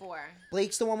go Blake? for.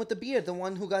 Blake's the one with the beard, the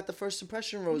one who got the first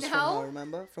impression rose from No. her,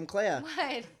 remember? From Claire.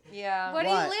 What? Yeah. What are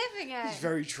What? you laughing at? He's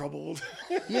very troubled.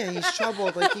 Yeah, he's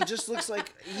troubled. Like he just looks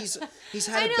like he's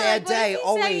had I a know, bad like, what day is he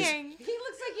always. saying? He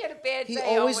looks like he had a bad He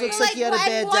day. always looks like he had a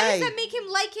bad why day. does that make him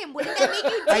like him? Wouldn't that make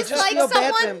you I just dislike feel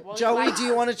bad for someone? him. Well, he Joey, likes do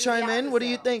you want to the chime in? What do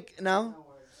you opposite. think? No?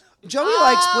 Joey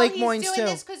likes Blake he's Moynes doing too.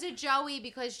 this because of Joey,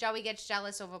 because Joey gets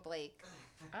jealous over Blake.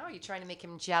 Oh, you're trying to make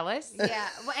him jealous? Yeah.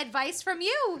 Well, advice from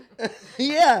you.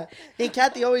 Yeah. Hey,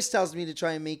 Kathy always tells me to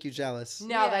try and make you jealous.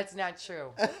 No, Yeah. that's not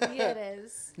true. Yeah, it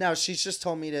is. No, she's just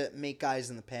told me to make guys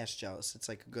in the past jealous. It's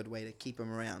like a good way to keep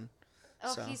them around.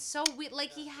 Oh, So. he's so weird.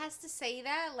 Like, he has to say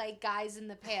that, like, guys in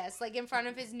the past, like, in front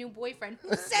of his new boyfriend. Who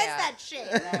says Yeah. that shit?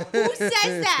 Who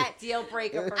says that? Deal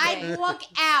breaker for me. I'd walk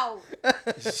out.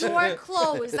 Door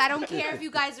closed. I don't care if you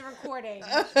guys are recording.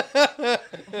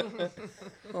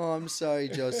 Oh, I'm sorry,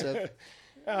 Joseph.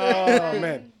 Oh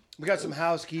man, we got some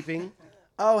housekeeping.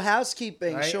 Oh,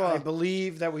 housekeeping, Right? sure. I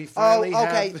believe that we Oh, finally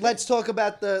okay. have. Let's talk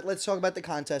about the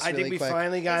contest I really think we quick.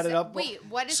 finally got it up. Wait,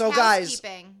 what is So, guys,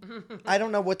 housekeeping? I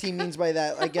don't know what he means by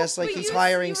that. I guess like But he's you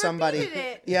hiring somebody. repeated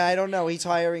it. Yeah, I don't know. He's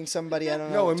hiring somebody. I don't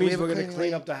know. No, it Do we means have a we're gonna clean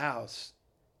lady? up the house.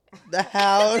 the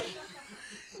house.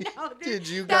 No, dude, Did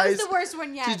you that was guys- the worst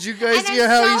one yet. did you guys And I'm hear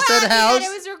how he so said happy house?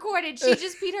 That it was recorded. She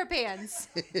just peed her pants.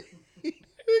 We're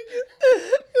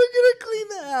gonna clean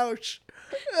the house.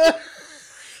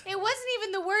 It wasn't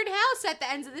even the word house at the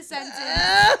end of the sentence.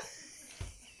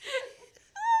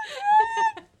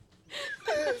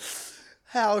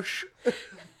 House.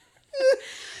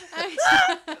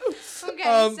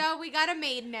 Okay, so we got a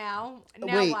maid now.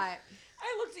 Now wait. what?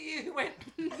 I looked at you and went,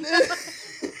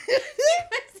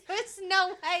 There's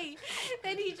no way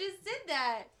that he just did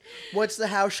that. What's the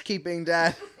housekeeping,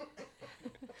 Dad?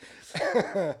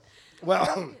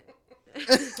 Well,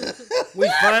 we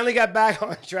finally got back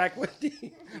on track with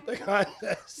the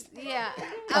contest. Yeah.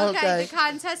 Okay, Okay. the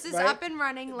contest is Right? up and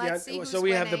running. Let's see who's so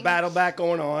we have the winning. battle back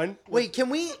going on. Wait, can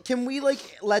we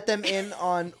like let them in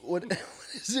on what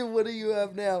is it? What do you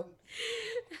have now?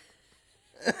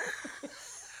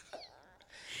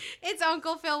 It's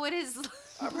Uncle Phil with his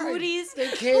booties. They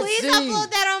can't Please see.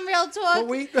 upload that on Real Talk. But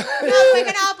we, No, we're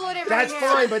gonna upload it right that's now.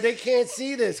 fine, but they can't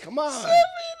see this. Come on.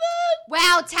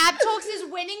 Wow, Tab Talks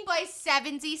is winning by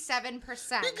 77%.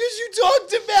 Because you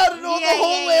talked about it on the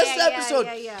whole last episode.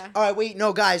 Yeah. All right, wait,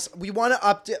 no, guys, we want to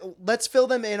update. Let's fill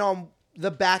them in on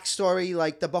the backstory,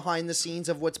 like the behind the scenes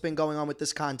of what's been going on with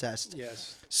this contest.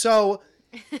 Yes. So,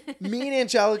 me and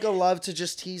Angelica love to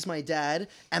just tease my dad,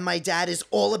 and my dad is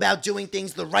all about doing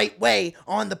things the right way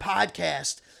on the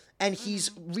podcast, and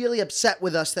he's really upset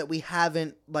with us that we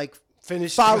haven't like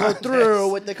Finished the followed contest.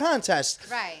 through with the contest.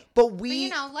 Right. But But we. you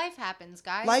know, life happens,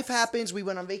 guys. Life happens. We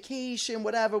went on vacation,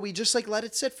 whatever. We just like let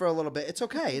it sit for a little bit. It's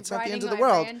okay. It's not the end of the Riding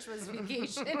world. High Ranch was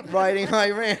vacation. Riding High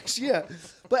Ranch, yeah.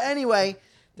 But anyway,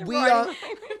 we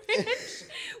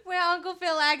Where Uncle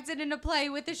Phil acted in a play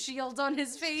with a shield on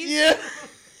his face. yeah.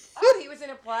 oh, he was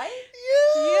in a play?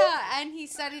 Yeah, and he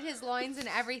studied his lines and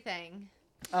everything.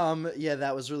 Yeah,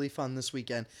 that was really fun this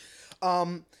weekend.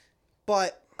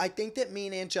 But I think that me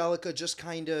and Angelica just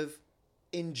kind of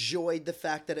enjoyed the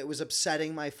fact that it was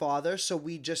upsetting my father, so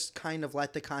we just kind of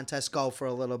let the contest go for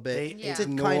a little bit They to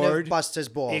kind of bust his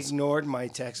balls. Ignored my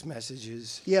text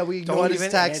messages. Yeah, we ignored his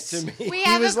even texts. answer me. We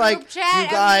have was a group like, chat, "You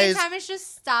and guys-" me and Thomas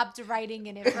just stopped writing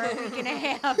in it for a week and a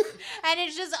half. And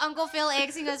it's just Uncle Phil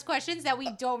asking us questions that we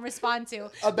don't respond to.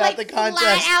 About like, the contest.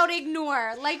 Flat out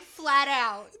ignore. Like, flat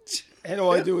out. And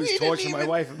all I do We is didn't torture my even-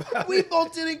 wife about We it.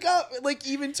 both didn't go, like,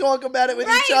 even talk about it with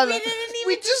Right, each other. we didn't even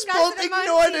We just discuss both it amongst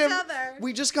ignored each him. other.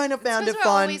 We just kind of found Because it we're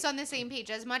fun. always on the same page.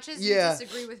 As much as Yeah. you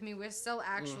disagree with me, we're still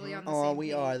actually on the Oh, same we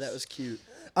page. are. That was cute.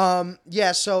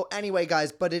 Yeah, so anyway,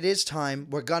 guys, but it is time.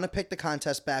 We're going to pick the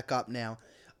contest back up now.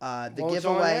 The Well, it's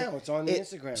on giveaway. now. It's on the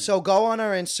Instagram. So go on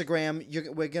our Instagram.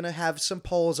 We're going to have some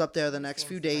polls up there the next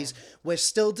few days. We're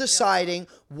still deciding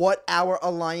what our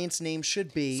alliance name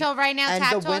should be. So right now, and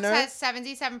Tap the Talks winner, has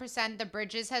 77%. The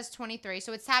Bridges has 23%.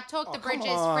 So it's Tap Talk, The come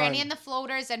Bridges, on. Franny and the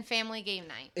Floaters, and Family Game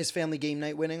Night. is Family Game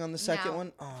Night winning on the second No,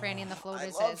 one? Franny and the I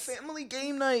Floaters love is. Family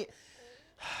Game Night.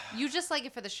 You just like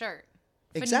it for the shirt.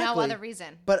 For Exactly. no other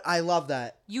reason. But I love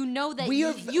that. You know that We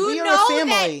are, you we are know a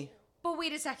family. That, but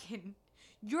wait a second.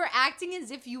 You're acting as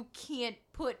if you can't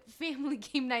put Family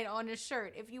Game Night on a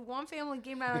shirt. If you want Family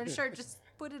Game Night on a shirt, just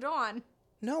put it on.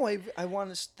 No, I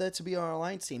want that to be our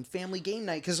alliance team, Family Game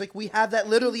Night, because like we have that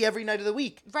literally every night of the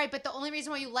week. Right, but the only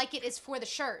reason why you like it is for the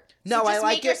shirt. No, so just I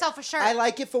like make it. yourself a shirt. I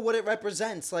like it for what it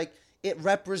represents. Like it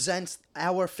represents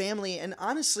our family, and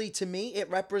honestly, to me, it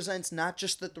represents not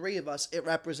just the three of us. It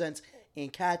represents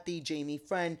Aunt Kathy, Jamie,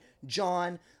 Friend,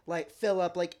 John, like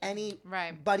Philip, like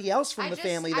anybody else from the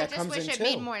family that comes in I just wish too.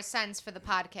 it made more sense for the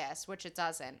podcast, which it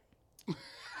doesn't.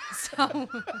 So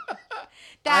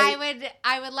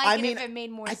I would like if it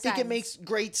made more sense. I think it makes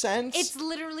great sense. It's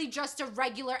literally just a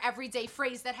regular everyday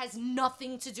phrase that has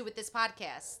nothing to do with this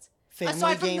podcast. Family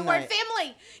Aside from game the word night.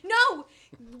 family. No,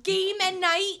 game and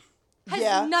night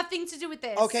has nothing to do with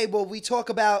this. Okay, well, we talk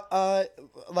about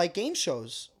like game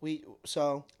shows.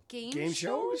 Game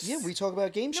shows? Yeah, we talk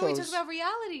about game No, shows. we talk about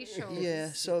reality shows.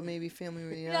 Yeah, so maybe family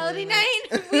Reality night.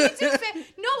 We do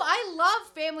no, I love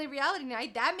family reality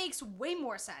night. That makes way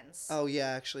more sense. Oh yeah,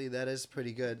 actually, that is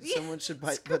pretty good. Someone should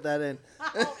put that in.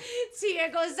 Oh, see, here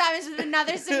goes Thomas with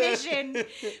another submission.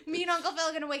 Me and Uncle Phil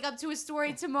are gonna wake up to a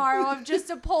story tomorrow of just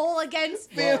a poll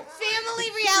against family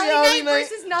reality night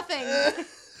versus nothing.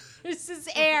 This is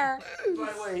air.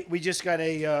 By the way, we just got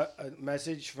a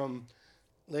message from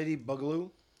Lady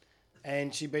Bugaloo,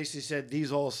 and she basically said,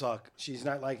 these all suck. She's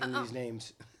not liking these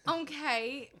names.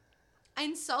 Okay.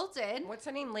 Insulted. What's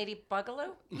her name? Lady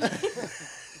Bugaloo?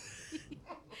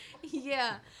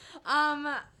 Yeah. And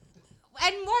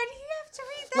why do you have to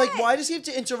read that? Like, why does he have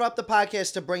to interrupt the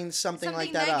podcast to bring something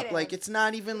like that up? negative. Like, it's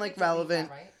not even like relevant.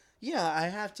 right? Yeah, I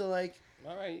have to like.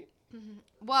 All right.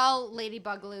 Well, Lady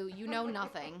Bugaloo, you know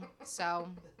nothing, so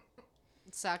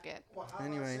suck it. Well, how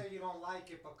Anyway. about say you don't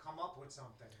like it, but come up with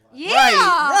something? Like,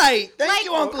 Yeah. Right. Thank Like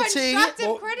you, Uncle T.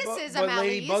 constructive criticism, but at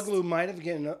Lady least. Bugaloo might have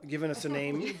given us a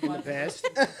name in the past.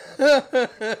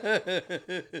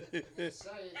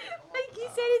 Like he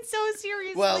said it so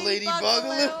seriously. Well, Lady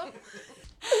Bugaloo.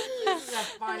 This is a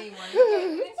funny one.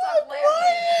 Okay, stop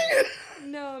laughing.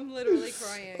 No, I'm literally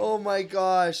crying. Oh my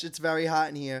gosh, it's very hot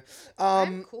in here.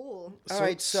 I'm cool. All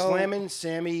right, so Slammin'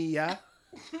 Sammy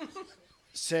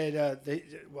said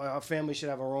our family should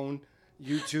have our own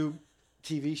YouTube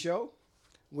TV show,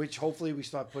 which hopefully we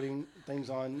start putting things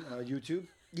on YouTube.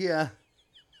 yeah.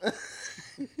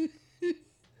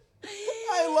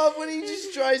 I love when he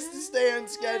just tries to stay on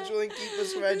schedule and keep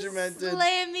us regimented.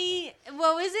 Slammy,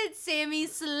 what was it? Sammy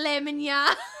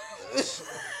Slaminya.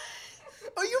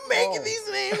 Are you making Oh. these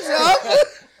names up?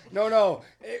 No,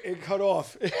 it cut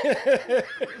off.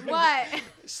 What?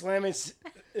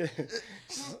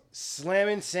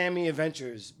 Slamming Sammy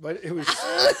Adventures, but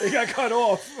it got cut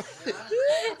off.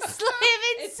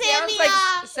 Slamming Sounds Sammy.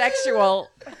 like sexual.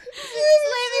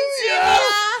 Slamming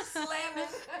Sammy.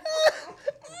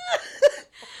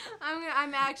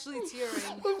 I'm actually tearing.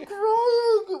 I'm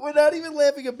crying. We're not even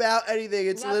laughing about anything.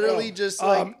 It's literally just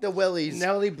like the willies.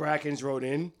 Nellie Brackens wrote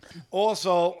in.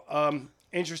 Also,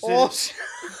 interested.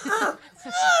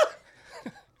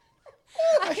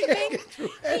 I think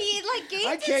he I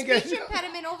gained can't his get- speech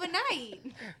impediment overnight.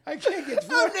 I can't get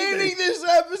through I'm anything. naming this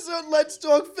episode Let's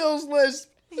Talk Phil's Lisp.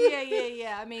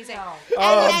 Yeah. Amazing. And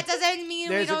that doesn't mean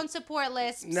we there's a- don't support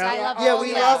Lisps. No, I love Yeah, all we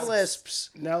Lisps. love Lisps.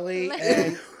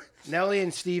 Nellie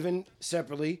and Steven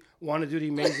separately want to do the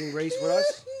Amazing Race with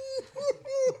us.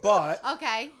 But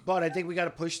Okay. I think we got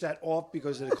to push that off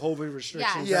because of the COVID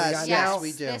restrictions Yes, that we got yes, now.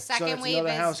 we do. The So second that's wave another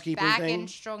is housekeeping back thing, and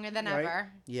stronger than right?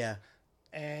 ever. Yeah.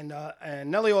 And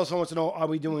Nelly also wants to know, are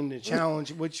we doing the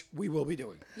challenge, which we will be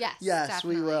doing. Yes. Yes,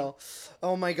 definitely. we will.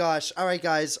 Oh my gosh. All right,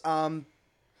 guys. All right,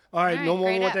 All right, no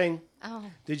great more up. thing. Oh.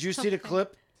 Did you see the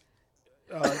clip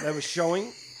that was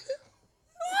showing?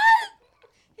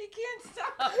 He can't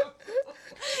stop.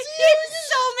 He has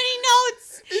so many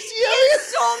notes. He has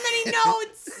so many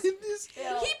notes. He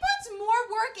puts more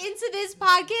work into this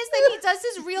podcast than he does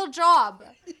his real job.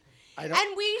 I don't,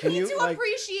 And we can need you, to like,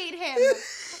 appreciate him.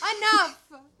 Enough.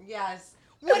 Yes.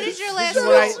 What is your last This is,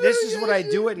 what I, note? this is what I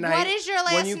do at night. What is your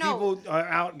when last you note? people are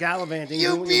out gallivanting?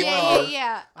 You doing people- your work,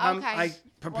 Yeah. Okay. I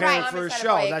prepare Right. for a Thomas had to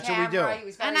show. buy That's what we do. camera. He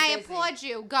was very And I busy. applaud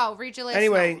you. Go, read your last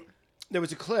Anyway, note. there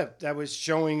was a clip that was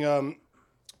showing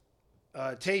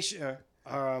Tasha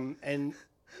and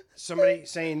somebody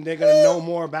saying they're going to know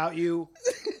more about you.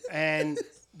 And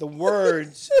the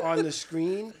words on the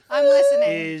screen I'm listening.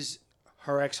 is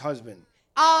her ex-husband.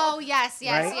 Oh, yes,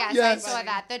 Right? Yes. I saw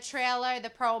that. The trailer, the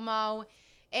promo.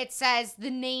 It says the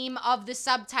name of the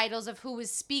subtitles of who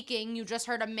was speaking. You just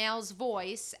heard a male's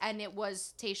voice, and it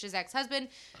was Tasha's ex-husband.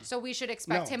 So we should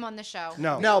expect No. him on the show.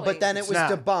 No, but then it It's was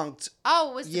not. debunked.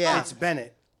 Oh, it was Yeah. debunked. It's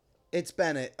Bennett. It's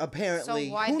Bennett. Apparently,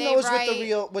 So why who they knows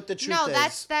write... what the truth No, is?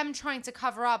 that's them trying to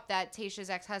cover up that Tasha's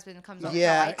ex-husband comes on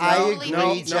Yeah, the show. I totally agree, think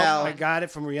No, he's Jal. I got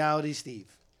it from Reality Steve.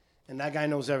 And that guy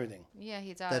knows everything. Yeah,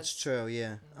 he does. That's true.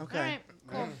 Yeah. Okay. All right,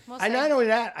 cool. We'll And see. not only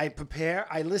that, I prepare,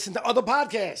 I listen to other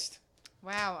podcasts.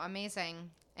 Wow,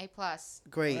 amazing. A+.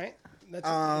 Great. Right?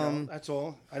 That's, that's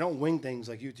all. I don't wing things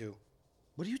like you two.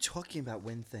 What are you talking about?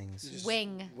 Win things.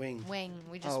 Wing. Wing.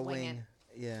 We just wing it.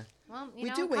 Yeah. Well, you We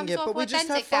know, do it wing comes it, off but we just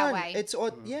have authentic that fun. way. It's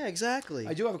yeah, exactly.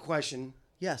 I do have a question,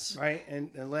 Yes. right?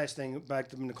 And the last thing, back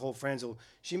to Nicole Franzel.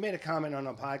 She made a comment on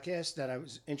our podcast that I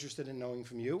was interested in knowing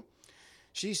from you.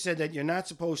 She said that you're not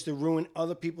supposed to ruin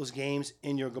other people's games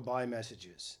in your goodbye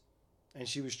messages. And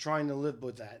she was trying to live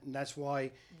with that. And that's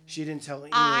why she didn't tell Ian.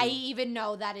 I even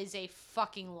know that is a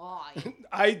fucking lie.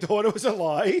 I thought it was a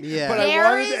lie. Yeah. But There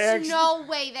I wanted to is ask. no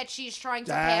way that she's trying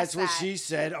to pass That's what that. she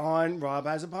said on Rob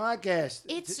Has a Podcast.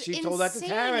 It's she insane told that to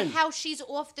Taryn. how she's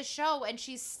off the show and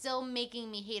she's still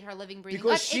making me hate her living, breathing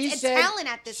Because guts. she It's said- a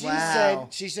talent at this She point. Wow.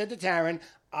 said to Taryn,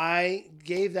 I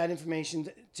gave that information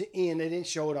to Ian. They didn't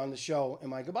show it on the show in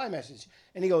my goodbye message.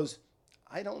 And he goes,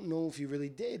 I don't know if you really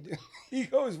did. He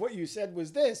goes, what you said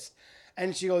was this.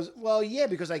 And she goes, well, yeah,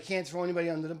 because I can't throw anybody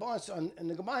under the bus in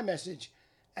the goodbye message.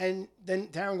 And then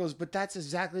Taryn goes, but that's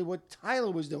exactly what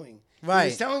Tyler was doing. He Right.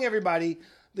 was telling everybody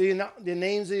the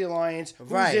names of the alliance,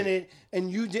 who's Right. in it, and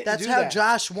you didn't That's do how that.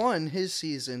 Josh won his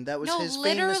season. That was No, his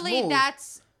literally, famous move.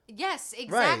 that's yes,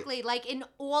 exactly. Like in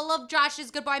all of Josh's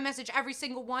goodbye message, every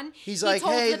single one, He's he like,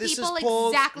 told "Hey, the this is people Paul."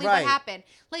 exactly Right. what happened.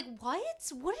 Like, what?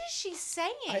 What is she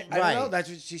saying? I don't Right. know. That's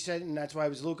what she said, and that's why I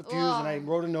was a little confused. And I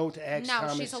wrote a note to ask no,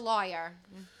 Thomas she's a liar.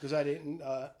 because I didn't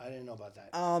know about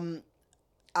that.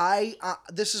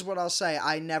 This is what I'll say.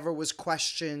 I never was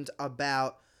questioned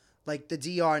about, like, the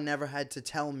DR never had to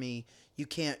tell me you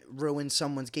can't ruin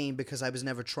someone's game because I was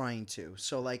never trying to.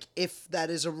 So, like, if that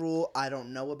is a rule, I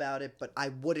don't know about it, but I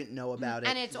wouldn't know about it.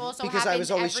 And it's also because I was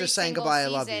always every just saying single goodbye, I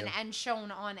love season you. and shown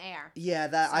on air. Yeah,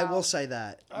 that I will So- say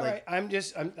that. All like,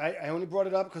 right, I only brought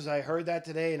it up because I heard that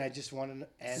today, and I just wanted to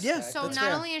ask. Yeah, that. So That's not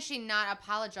fair. only is she not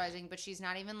apologizing, but she's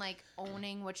not even like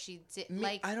owning what she did.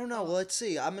 Like I don't know. Well, let's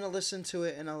see. I'm gonna listen to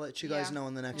it and I'll let you guys Yeah, know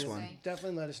in the next we'll one. see.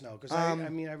 Definitely let us know because I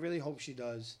really hope she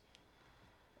does.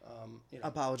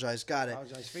 Apologize. Got it.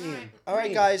 Apologize for Ian. All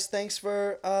right, guys. Thanks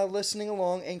for listening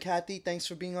along, and Kathy, thanks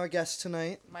for being our guest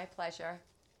tonight. My pleasure.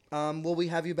 Will we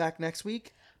have you back next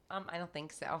week? I don't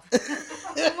think so.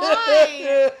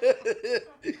 Why?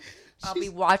 I'll be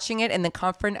watching it in the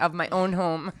comfort of my own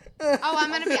home. Oh,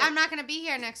 I'm not gonna be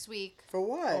here next week. For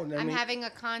what? Oh, I'm having a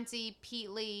Conti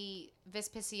Peatley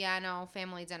Vespasiano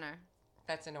family dinner.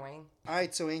 That's annoying. All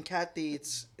right, so in Kathy,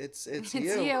 it's It's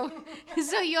you. you.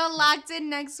 So you're locked in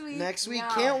next week. Next week, No.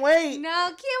 can't wait. No,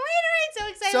 can't wait. All right, so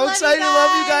excited. So excited,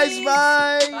 love you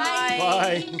guys.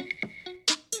 Bye. Bye.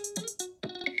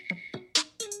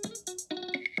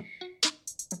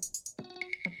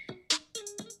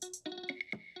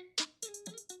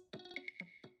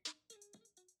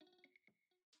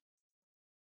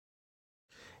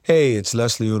 Hey, it's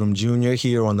Leslie Odom Jr.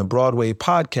 here on the Broadway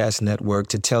Podcast Network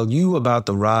to tell you about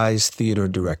the Rise Theater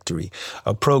Directory,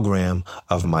 a program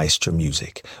of Maestro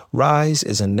Music. Rise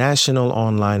is a national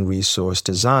online resource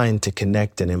designed to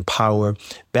connect and empower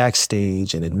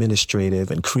backstage and administrative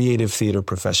and creative theater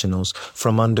professionals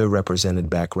from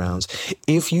underrepresented backgrounds.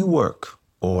 If you work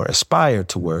or aspire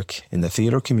to work in the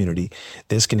theater community,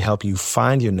 this can help you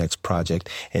find your next project.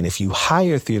 And if you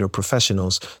hire theater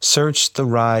professionals, search the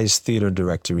Rise Theater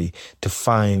Directory to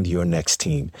find your next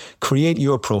team. Create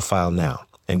your profile now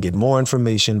and get more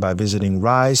information by visiting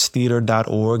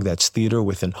risetheater.org. That's theater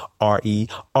with an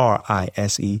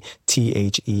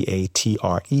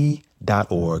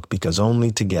RERISETHEATRE.org, because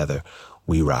only together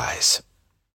we rise.